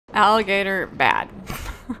Alligator, bad.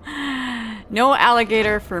 No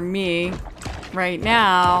alligator for me right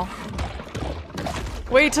now.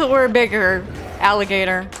 Wait till we're bigger,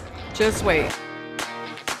 alligator. Just wait.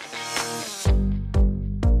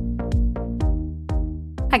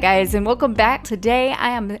 Hi guys, and welcome back. Today I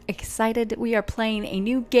am excited. We are playing a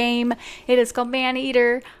new game. It is called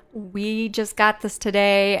Maneater. We just got this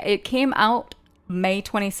today. It came out May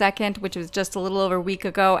 22nd, which was just a little over a week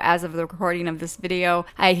ago as of the recording of this video.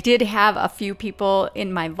 I did have a few people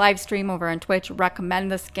in my live stream over on Twitch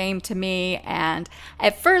recommend this game to me, and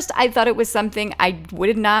at first I thought it was something I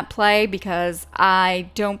would not play because I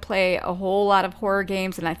don't play a whole lot of horror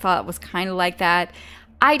games, and I thought it was kind of like that.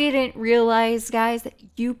 I didn't realize, guys, that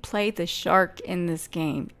you play the shark in this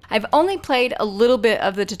game. I've only played a little bit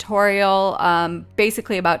of the tutorial,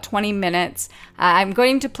 basically about 20 minutes. I'm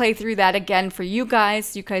going to play through that again for you guys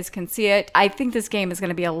so you guys can see it. I think this game is going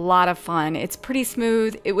to be a lot of fun. It's pretty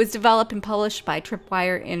smooth. It was developed and published by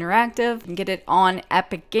Tripwire Interactive. You can get it on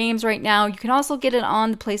Epic Games right now. You can also get it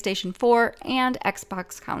on the PlayStation 4 and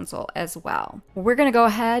Xbox console as well. We're going to go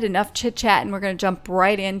ahead, enough chit chat, and we're going to jump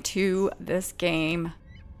right into this game.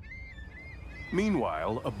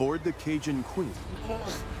 Meanwhile, aboard the Cajun Queen,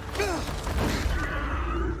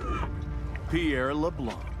 Pierre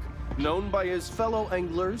LeBlanc, known by his fellow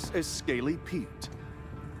anglers as Scaly Pete.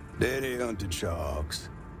 Daddy hunted sharks.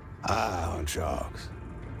 I hunt sharks.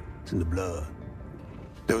 It's in the blood.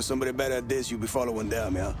 There was somebody better at this, you be following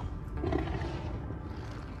down, yeah?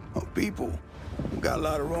 Oh, people got a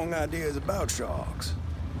lot of wrong ideas about sharks.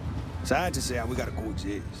 Scientists say we gotta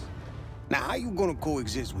coexist. Now, how you gonna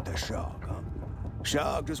coexist with that shark, huh?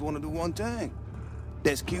 Shark just want to do one thing.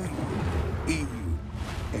 That's kill you, eat you,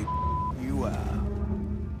 and you out.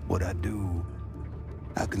 What I do,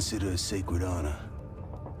 I consider a sacred honor.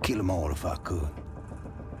 Kill them all if I could.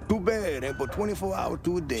 Too bad, ain't but 24 hours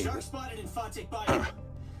to a day. Shark spotted in Fatik Bayou.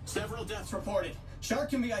 Several deaths reported.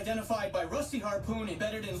 Shark can be identified by rusty harpoon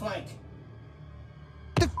embedded in flank.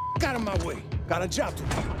 Get the out of my way. Got a job to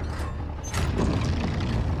do.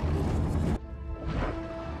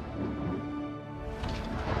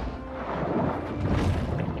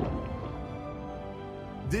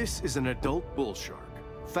 This is an adult bull shark.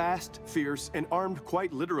 Fast, fierce, and armed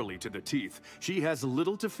quite literally to the teeth. She has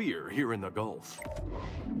little to fear here in the Gulf.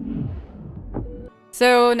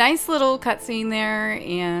 So nice little cutscene there,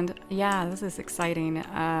 and yeah, this is exciting.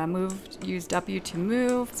 Use W to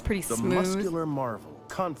move. It's pretty The smooth. muscular marvel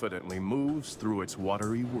confidently moves through its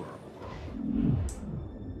watery world.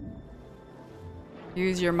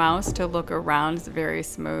 Use your mouse to look around. It's very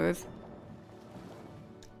smooth.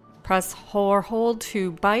 Press or hold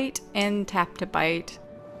to bite and tap to bite.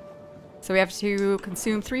 So we have to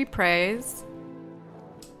consume 3 preys.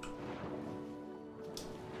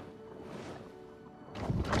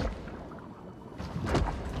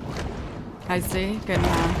 I see. You can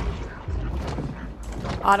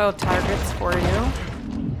auto targets for you.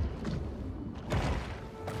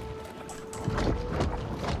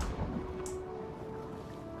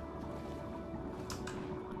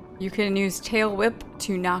 You can use tail whip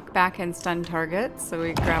to knock back and stun targets. So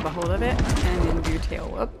we grab a hold of it and then do tail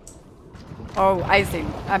whip. Oh, I see.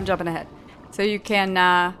 I'm jumping ahead. So you can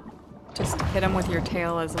just hit them with your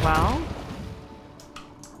tail as well.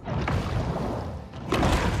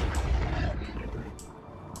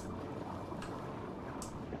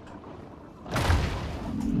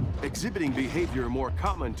 Exhibiting behavior more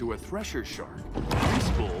common to a thresher shark, this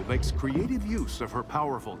bull makes creative use of her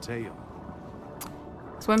powerful tail.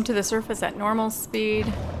 Swim to the surface at normal speed.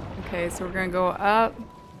 Okay, so we're gonna go up.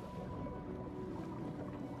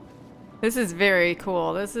 This is very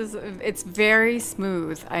cool. It's very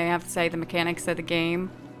smooth. I have to say the mechanics of the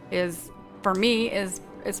game is, for me, is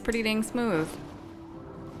pretty dang smooth.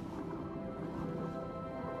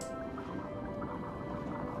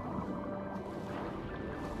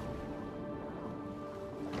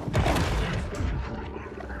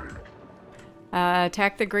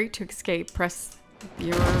 Attack the grate to escape. Press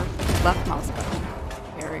your left mouse button.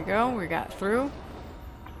 There we go. We got through.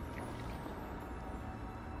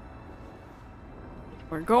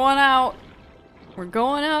 We're going out. We're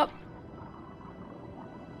going up.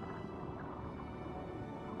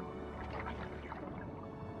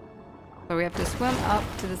 So we have to swim up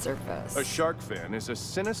to the surface. A shark fin is a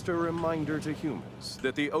sinister reminder to humans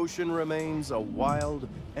that the ocean remains a wild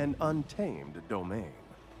and untamed domain.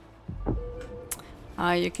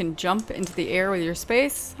 You can jump into the air with your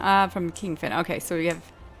space from Kingfin. Okay, so we have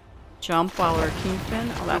jump while we're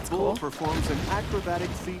Kingfin. Oh, that's the bull cool. performs an acrobatic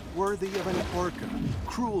feat worthy of an orca,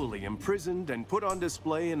 cruelly imprisoned and put on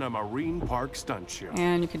display in a marine park stunt show.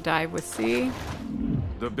 And you can dive with C.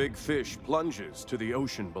 The big fish plunges to the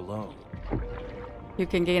ocean below. You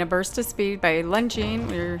can gain a burst of speed by lunging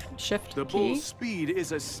your shift The key. bull's speed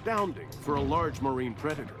is astounding for a large marine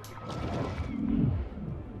predator.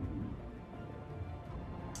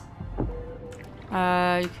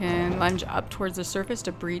 You can lunge up towards the surface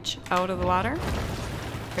to breach out of the water.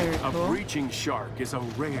 Very A cool. breaching shark is a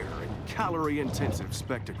rare and calorie-intensive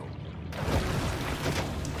spectacle.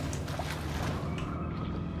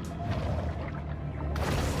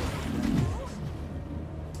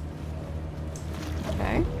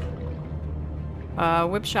 Okay.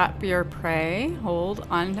 Whip shot for your prey. Hold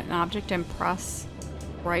on an object and press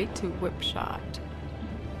right to whip shot.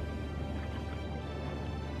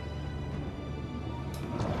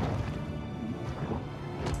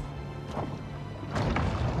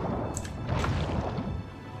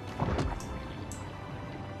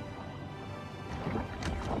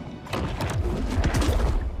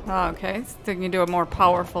 Okay, so you can do a more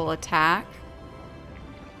powerful attack.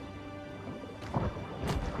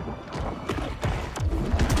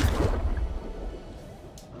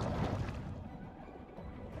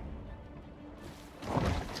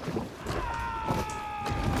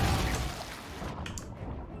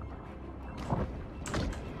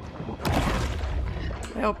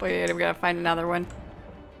 Hopefully we gotta find another one.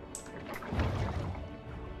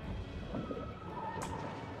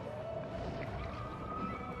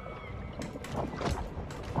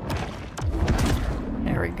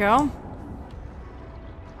 There we go.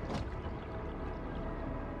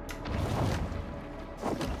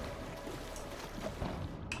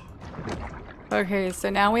 Okay, so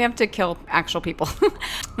now we have to kill actual people.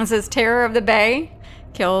 This is Terror of the Bay.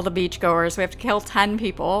 Kill the beachgoers. We have to kill 10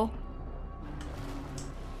 people.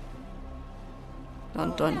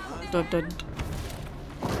 Dun dun dun dun.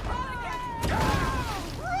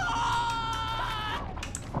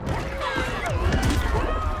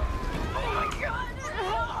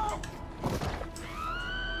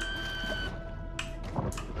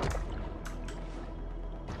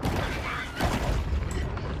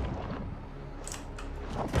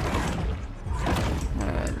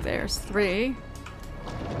 There's 3.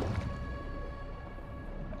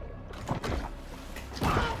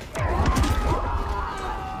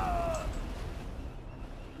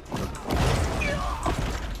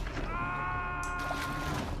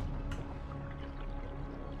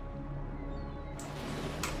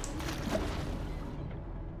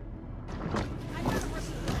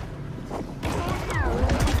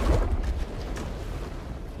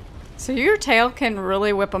 So your tail can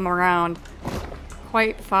really whip them around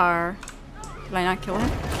quite far. Did I not kill him?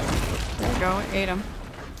 There we go, ate him.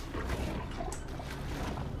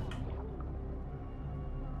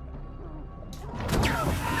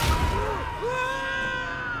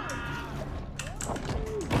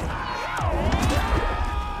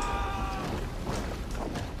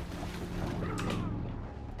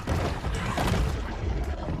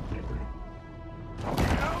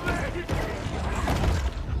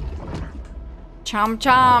 Chomp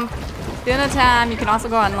chomp! Dinner time! You can also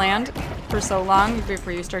go on land for so long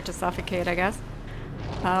before you start to suffocate, I guess.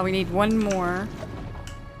 We need one more.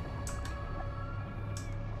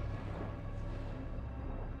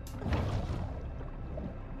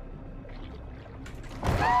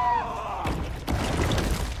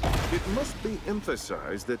 It must be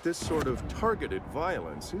emphasized that this sort of targeted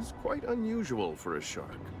violence is quite unusual for a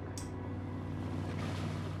shark.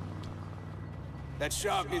 That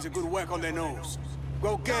shark needs a good whack on their nose.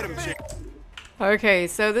 Go get him, Jake. Okay,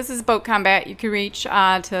 so this is boat combat. You can reach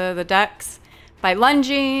to the decks by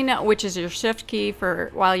lunging, which is your shift key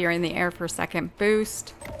for while you're in the air for a second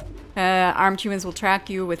boost. Armed humans will track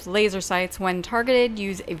you with laser sights. When targeted,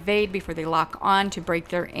 use evade before they lock on to break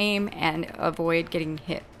their aim and avoid getting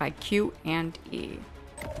hit by Q and E.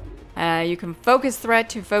 You can focus threat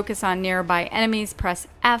to focus on nearby enemies. Press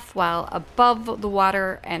F while above the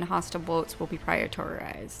water, and hostile boats will be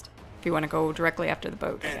prioritized. If you want to go directly after the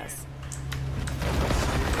boat, I guess.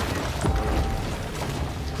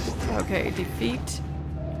 Okay, defeat.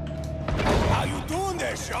 How you doing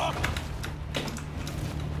there, shark?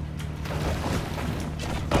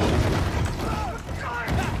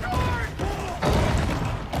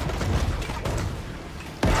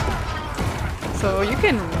 So you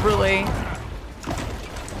can really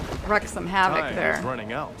wreak some havoc Time there. is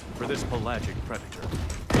running out for this pelagic predator.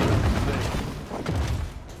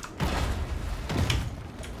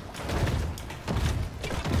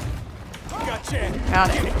 Gotcha.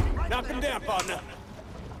 Got him. Knock him down, partner.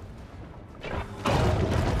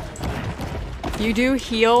 You do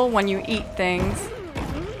heal when you eat things.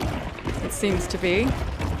 It seems to be.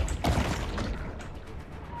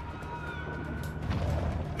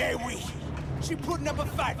 Hey, she putting up a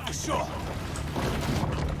fight for sure.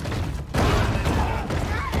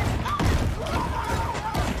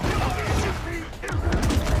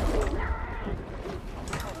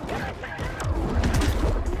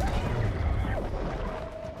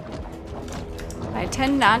 I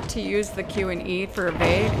tend not to use the Q and E for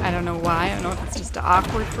evade. I don't know why. I don't know if it's just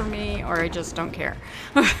awkward for me or I just don't care.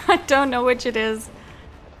 I don't know which it is.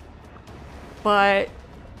 But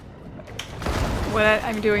what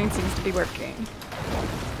I'm doing seems to be working.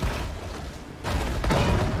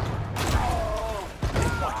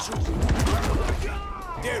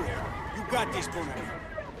 Derek, you got this for me.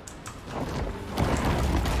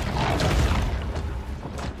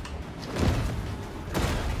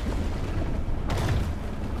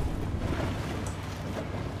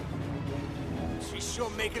 She's sure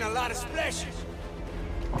making a lot of splashes.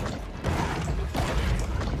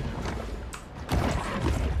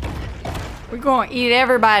 We're going to eat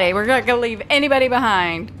everybody. We're not going to leave anybody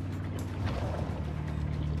behind.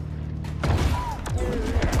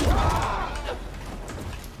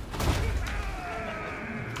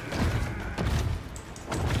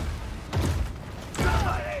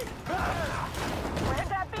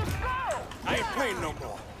 I ain't playing no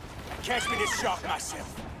more. Catch me this shark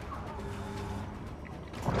myself.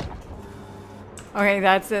 Okay,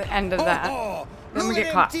 that's the end of that. Oh, Then we look get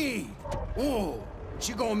at caught. them teeth. Oh,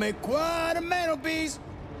 she gonna make quite a mantelpiece.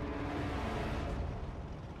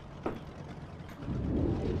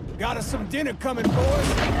 Got us some dinner coming,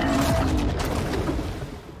 boys.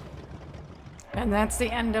 And that's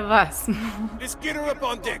the end of us. Let's get her up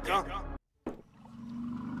on deck, huh?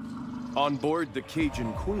 On board the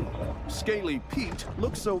Cajun Queen, Scaly Pete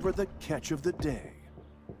looks over the catch of the day.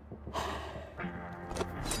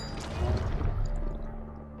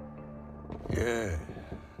 Yeah,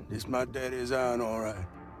 this my daddy's iron, all right.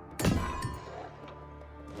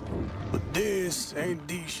 But this ain't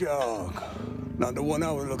the shark. Not the one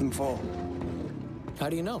I was looking for. How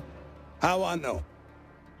do you know? How I know?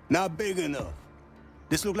 Not big enough.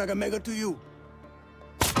 This look like a mega to you?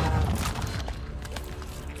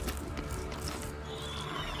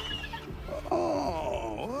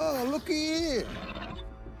 Oh, well, looky here.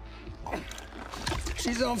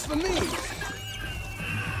 She's on for me.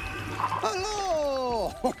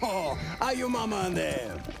 Hello! How your mama and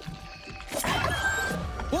them?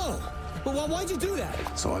 Whoa! But why'd you do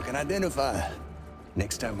that? So I can identify her.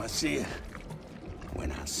 Next time I see her,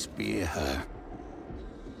 when I spear her.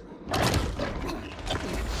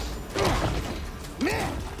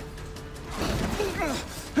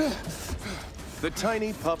 The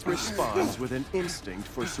tiny pup responds with an instinct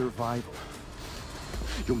for survival.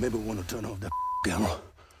 You maybe want to turn off that camera.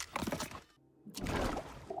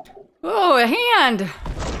 Oh, a hand!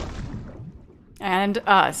 And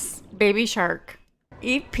us. Baby shark.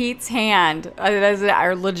 Eat Pete's hand. That's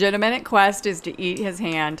our legitimate quest is to eat his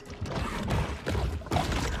hand.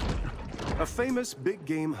 A famous big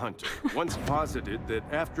game hunter once posited that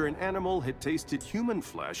after an animal had tasted human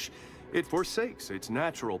flesh, it forsakes its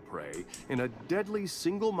natural prey in a deadly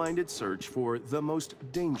single-minded search for the most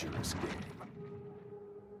dangerous game.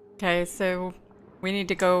 Okay, so we need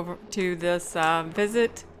to go to this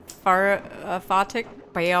visit Phatic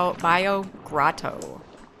Bio Grotto.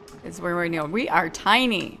 Is where we know we are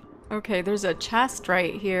tiny. Okay, there's a chest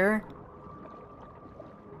right here.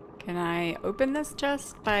 Can I open this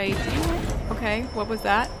chest by... Okay, what was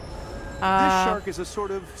that? This shark is a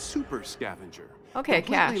sort of super scavenger. Okay,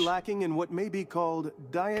 completely cash. lacking in what may be called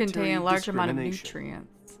dietary Contain a large amount of discrimination.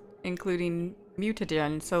 nutrients, including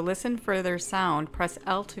mutagen. So listen for their sound. Press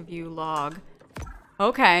L to view log.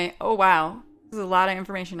 Okay. Oh, wow. There's a lot of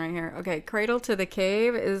information right here. Okay, Cradle to the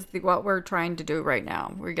Cave is what we're trying to do right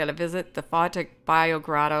now. We got to visit the Phatic Bio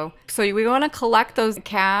Grotto. So we want to collect those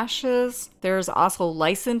caches. There's also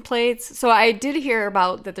license plates. So I did hear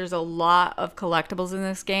about that there's a lot of collectibles in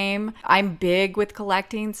this game. I'm big with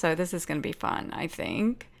collecting, so this is going to be fun, I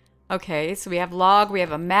think. Okay, so we have log. We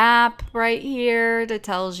have a map right here that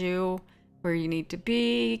tells you where you need to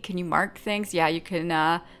be. Can you mark things? Yeah, you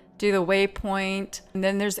can... do the waypoint, and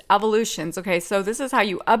then there's evolutions. Okay, so this is how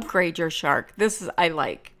you upgrade your shark. This is I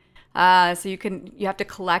like. So you have to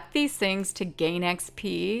collect these things to gain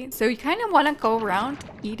XP. So you kind of want to go around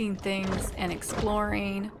eating things and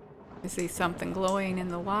exploring. I see something glowing in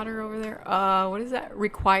the water over there. What is that?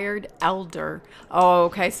 Required elder. Oh,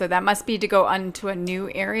 okay. So that must be to go onto a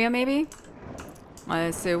new area, maybe.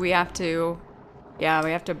 So we have to. Yeah,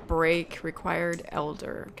 we have to break required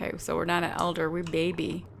elder. Okay, so we're not an elder. We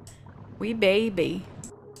baby. We baby.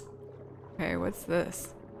 Okay, what's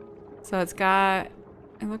this? So it's got,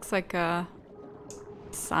 it looks like a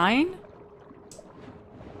sign.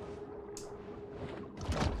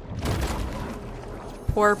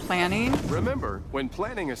 poor planning. Remember, when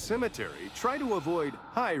planning a cemetery, try to avoid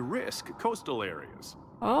high-risk coastal areas.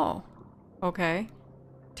 Oh, okay.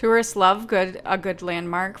 Tourists love a good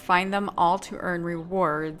landmark. Find them all to earn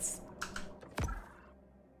rewards.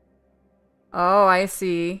 Oh, I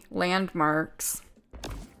see. Landmarks.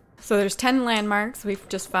 So there's 10 landmarks. We've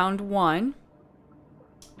just found one.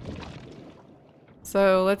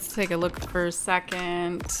 So let's take a look for a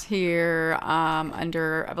second here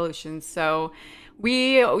under evolution. So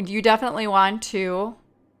you definitely want to,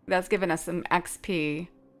 that's given us some XP.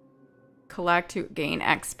 Collect to gain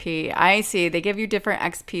XP. I see. They give you different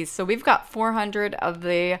XPs. So we've got 400 of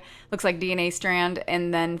the, looks like DNA strand,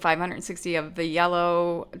 and then 560 of the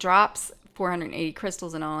yellow drops, 480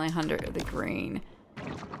 crystals, and only 100 of the green.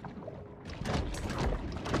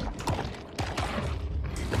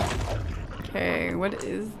 Okay, what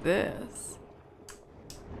is this?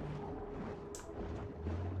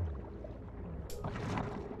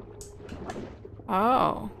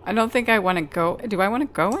 Oh, I don't think I want to go. Do I want to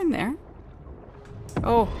go in there?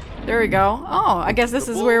 Oh, there we go. Oh, I guess this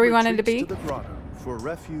is where we wanted to be. To the grotto for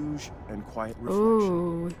refuge and quiet reflection.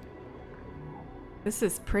 Ooh. This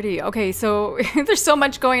is pretty. Okay, so there's so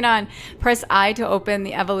much going on. Press I to open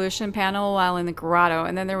the evolution panel while in the grotto.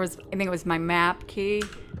 And then there was, I think it was my map key.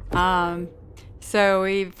 So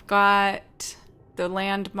we've got the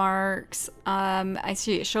landmarks. I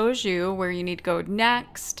see it shows you where you need to go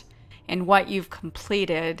next and what you've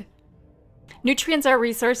completed. Nutrients are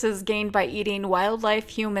resources gained by eating wildlife,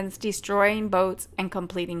 humans, destroying boats, and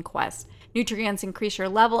completing quests. Nutrients increase your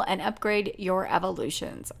level and upgrade your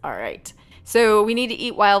evolutions. All right. So we need to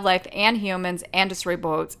eat wildlife and humans and destroy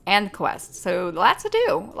boats and quests. So lots to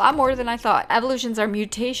do. A lot more than I thought. Evolutions are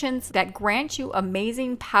mutations that grant you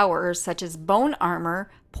amazing powers such as bone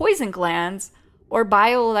armor, poison glands, or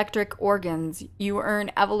bioelectric organs. You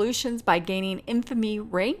earn evolutions by gaining infamy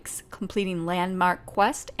ranks, completing landmark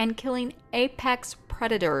quests, and killing apex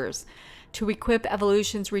predators. To equip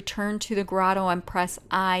evolutions, return to the grotto and press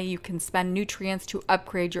I. You can spend nutrients to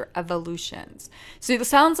upgrade your evolutions. So it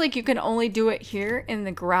sounds like you can only do it here in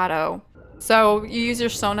the grotto. So you use your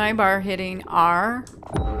sonai bar hitting R,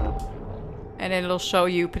 and it'll show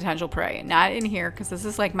you potential prey. Not in here, because this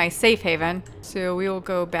is like my safe haven. So we will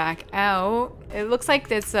go back out. It looks like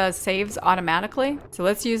this saves automatically. So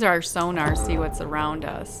let's use our sonar, see what's around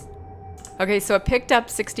us. Okay, so it picked up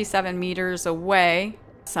 67 meters away.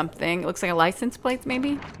 Something. It looks like a license plate,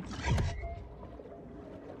 maybe?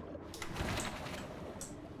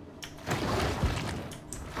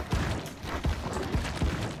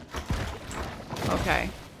 Okay.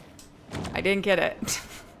 I didn't get it.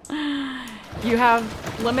 You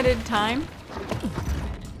have limited time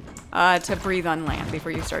to breathe on land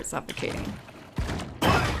before you start suffocating.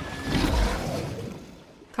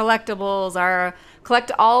 Collectibles are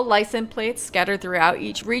collect all license plates scattered throughout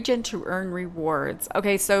each region to earn rewards.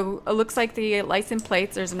 Okay, so it looks like the license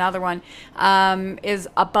plates, there's another one, is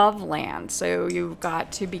above land. So you've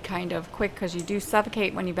got to be kind of quick because you do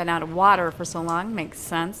suffocate when you've been out of water for so long. Makes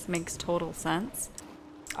sense. Makes total sense.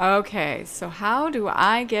 Okay, so how do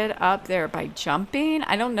I get up there? By jumping?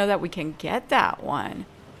 I don't know that we can get that one.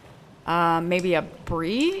 Maybe a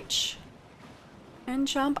breach and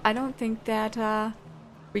jump? I don't think that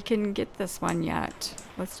we can get this one yet.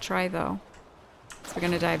 Let's try though. So we're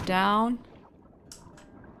gonna dive down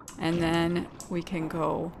and then we can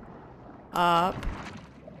go up.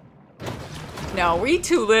 No, we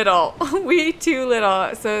too little. We too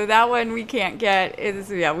little. So that one we can't get.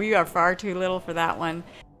 Yeah, we are far too little for that one.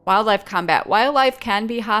 Wildlife combat. Wildlife can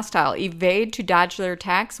be hostile. Evade to dodge their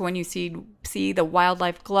attacks. When you see the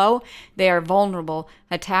wildlife glow, they are vulnerable.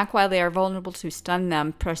 Attack while they are vulnerable to stun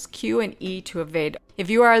them. Press Q and E to evade. If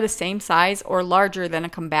you are the same size or larger than a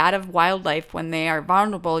combative wildlife when they are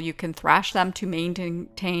vulnerable, you can thrash them to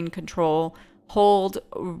maintain control. Hold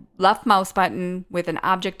left mouse button with an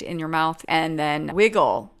object in your mouth and then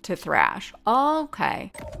wiggle to thrash.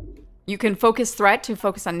 Okay. You can focus threat to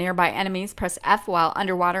focus on nearby enemies. Press F while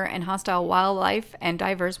underwater, and hostile wildlife and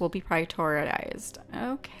divers will be prioritized.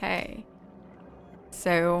 Okay.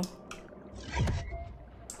 So.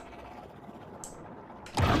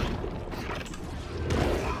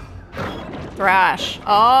 Thrash.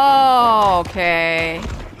 Oh, okay.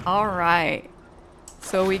 All right.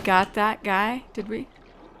 So we got that guy, did we?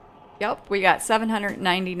 Yep, we got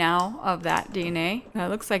 790 now of that DNA. It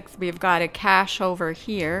looks like we've got a cache over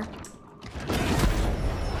here.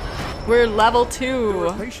 We're level 2. The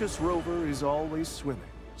rapacious rover is always swimming,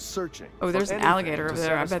 searching. Oh, there's an alligator over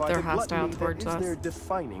there. I bet they're hostile towards us. Their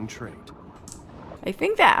defining trait. I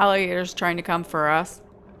think that alligator's trying to come for us.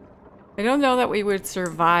 I don't know that we would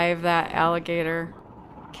survive that alligator.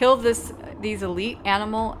 Kill these elite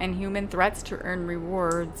animal and human threats to earn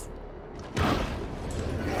rewards.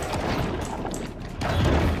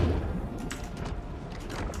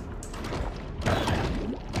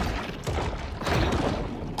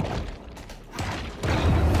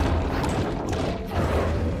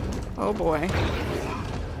 Oh boy.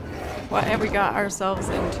 What have we got ourselves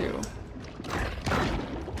into?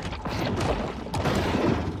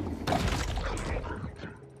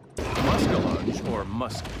 Muskellunge, or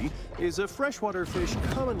muskie, is a freshwater fish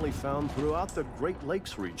commonly found throughout the Great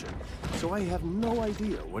Lakes region, so I have no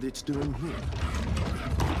idea what it's doing here.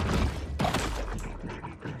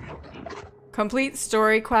 Complete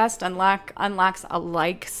story quest unlocks a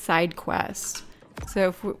like side quest. So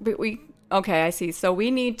if we okay, I see. So we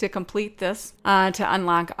need to complete this to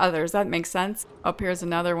unlock others. That makes sense. Up here's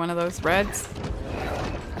another one of those reds.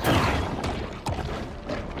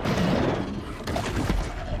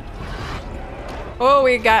 Oh,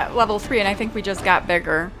 we got level 3, and I think we just got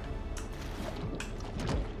bigger.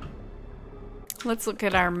 Let's look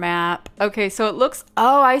at our map. Okay, so it looks...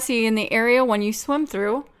 Oh, I see. In the area when you swim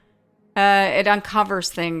through, it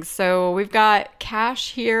uncovers things. So we've got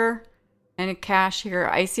cash here and a cash here.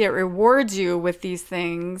 I see it rewards you with these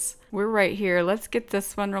things. We're right here. Let's get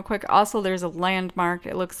this one real quick. Also, there's a landmark,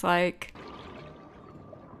 it looks like.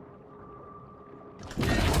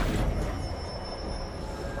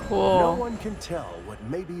 Cool. No one can tell what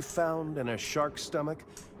may be found in a shark's stomach.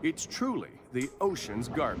 It's truly the ocean's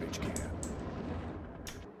garbage can.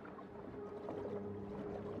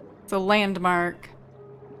 It's a landmark.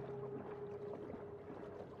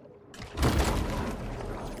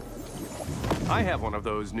 I have one of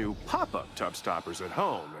those new pop-up tub stoppers at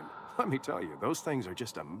home, and let me tell you, those things are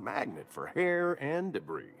just a magnet for hair and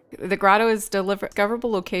debris. The grotto is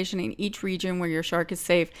discoverable location in each region where your shark is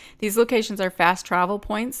safe. These locations are fast travel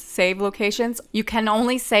points, save locations. You can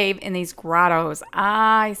only save in these grottos.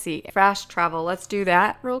 Ah, I see. Fast travel. Let's do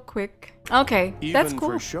that real quick. Okay, that's cool.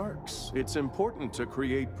 Even for sharks, it's important to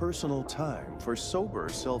create personal time for sober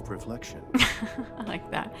self-reflection. I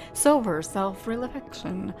like that. Sober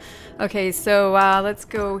self-reflection. Okay, so let's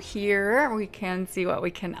go here. We can see what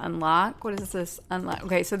we can unlock. What is this unlock?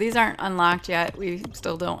 Okay, so these aren't unlocked yet. We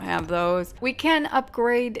still don't have those. We can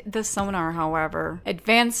upgrade the sonar, however.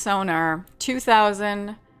 Advanced sonar,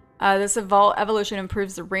 2000. This evolution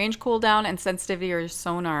improves the range cooldown and sensitivity of your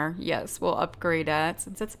sonar. Yes, we'll upgrade it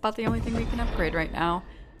since that's about the only thing we can upgrade right now.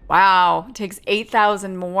 Wow, it takes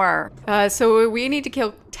 8,000 more. So we need to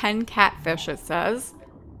kill 10 catfish, it says.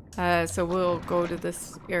 So we'll go to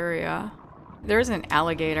this area. There's an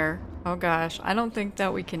alligator. Oh gosh, I don't think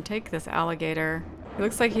that we can take this alligator. It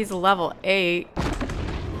looks like he's a level 8.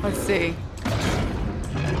 Let's see.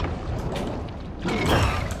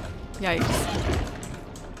 Yikes.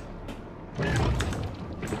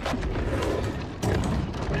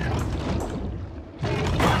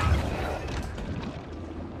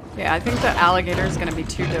 Yeah, I think the alligator is going to be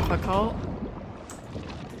too difficult.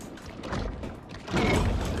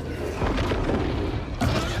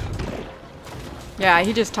 Yeah,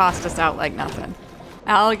 he just tossed us out like nothing.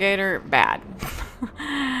 Alligator, bad.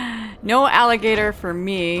 No alligator for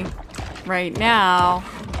me right now.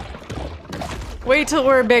 Wait till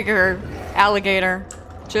we're bigger, alligator.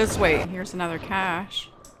 Just wait. Here's another cache.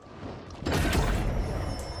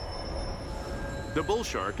 The bull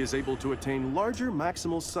shark is able to attain larger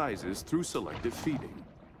maximal sizes through selective feeding.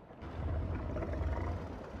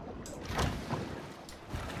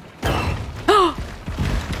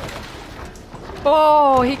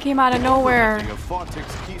 Oh, he came out of nowhere. The hunting of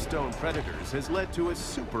Fawtick's keystone predators has led to a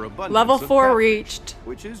superabundance Level of 4 catfish, reached.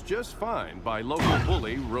 which is just fine by local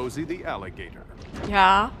bully Rosie the alligator.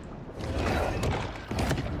 Yeah.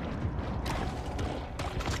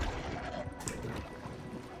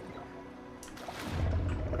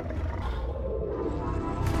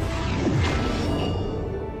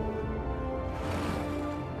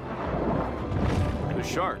 The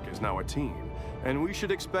shark is now a teen, and we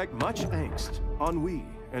should expect much angst, ennui,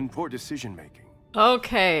 and poor decision-making.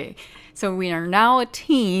 Okay, so we are now a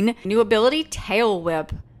teen. New ability, Tail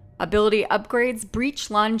Whip. Ability upgrades,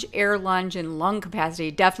 breach lunge, air lunge, and lung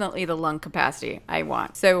capacity. Definitely the lung capacity I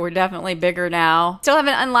want. So we're definitely bigger now. Still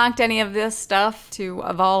haven't unlocked any of this stuff to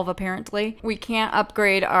evolve, apparently. We can't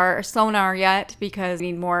upgrade our sonar yet because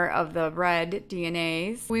we need more of the red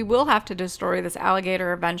DNAs. We will have to destroy this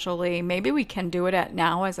alligator eventually. Maybe we can do it at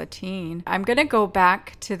now as a teen. I'm gonna go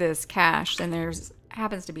back to this cache, and there's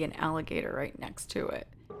happens to be an alligator right next to it.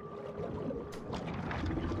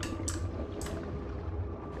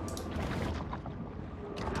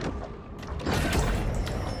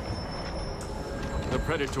 The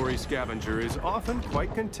predatory scavenger is often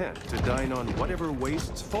quite content to dine on whatever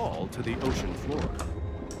wastes fall to the ocean floor.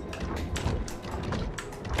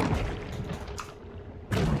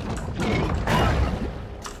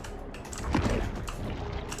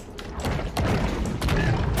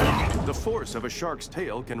 The force of a shark's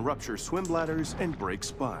tail can rupture swim bladders and break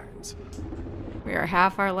spines. We are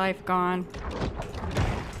half our life gone.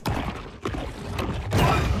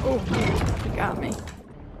 Oh, he got me.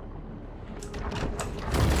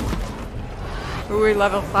 Ooh, we're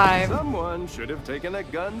level 5. Someone should have taken a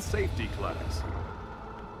gun safety class.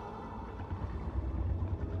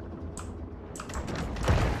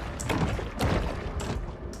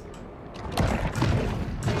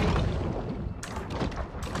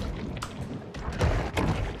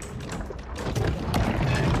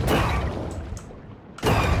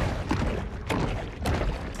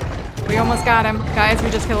 We almost got him. Guys, we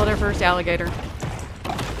just killed our first alligator.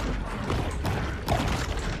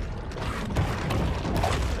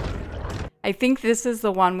 I think this is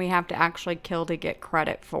the one we have to actually kill to get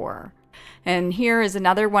credit for. And here is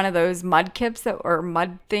another one of those mud kips that, or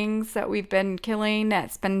mud things that we've been killing.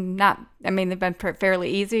 That's been not, I mean, they've been fairly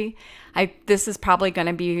easy. This is probably going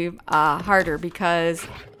to be harder because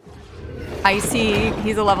I see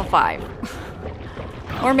he's a level 5.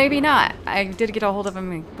 Or maybe not. I did get a hold of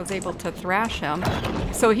him and was able to thrash him.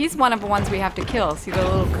 So he's one of the ones we have to kill. See the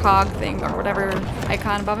little cog thing or whatever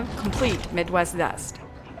icon above him? Complete Midwest Dust.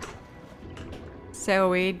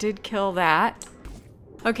 So we did kill that.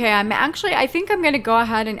 Okay, I think I'm going to go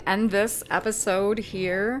ahead and end this episode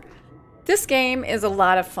here. This game is a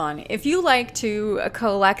lot of fun. If you like to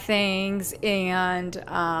collect things and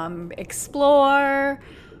explore,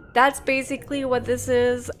 that's basically what this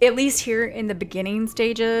is, at least here in the beginning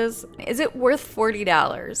stages. Is it worth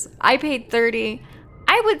 $40? I paid $30.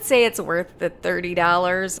 I would say it's worth the $30.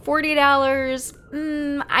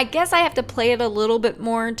 $40, I guess I have to play it a little bit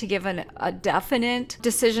more to give a definite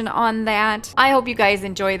decision on that. I hope you guys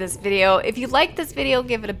enjoy this video. If you like this video,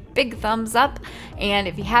 give it a big thumbs up. And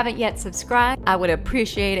if you haven't yet subscribed, I would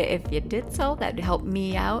appreciate it if you did so. That would help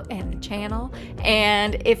me out and the channel.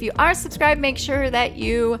 And if you are subscribed, make sure that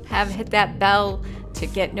you have hit that bell to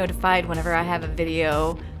get notified whenever I have a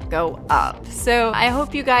video go up. So I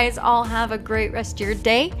hope you guys all have a great rest of your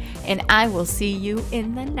day, and I will see you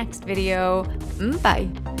in the next video. Bye.